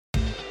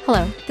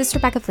Hello, this is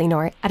Rebecca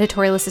Fleenor,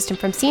 editorial assistant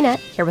from CNET,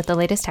 here with the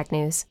latest tech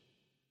news.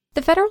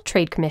 The Federal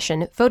Trade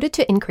Commission voted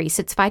to increase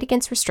its fight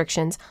against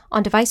restrictions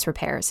on device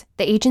repairs,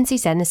 the agency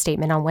said in a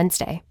statement on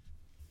Wednesday.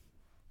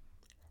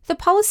 The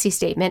policy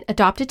statement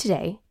adopted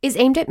today is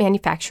aimed at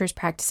manufacturers'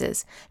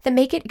 practices that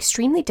make it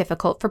extremely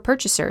difficult for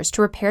purchasers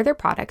to repair their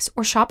products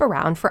or shop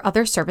around for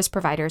other service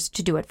providers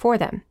to do it for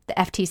them, the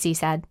FTC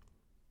said.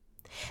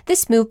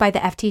 This move by the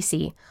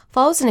FTC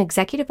follows an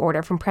executive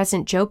order from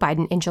President Joe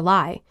Biden in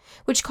July,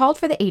 which called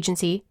for the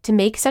agency to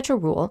make such a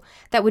rule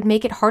that would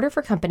make it harder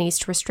for companies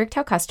to restrict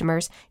how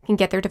customers can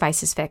get their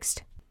devices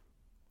fixed.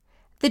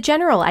 The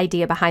general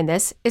idea behind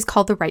this is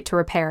called the right to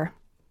repair.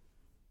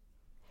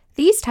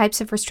 These types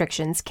of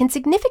restrictions can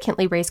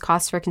significantly raise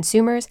costs for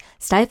consumers,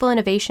 stifle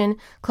innovation,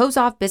 close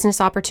off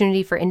business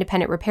opportunity for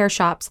independent repair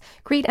shops,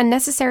 create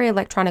unnecessary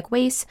electronic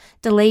waste,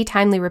 delay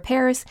timely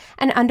repairs,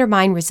 and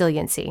undermine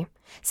resiliency,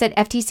 said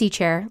FTC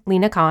Chair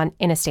Lina Khan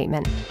in a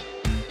statement.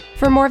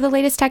 For more of the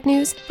latest tech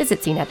news,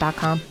 visit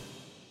cnet.com.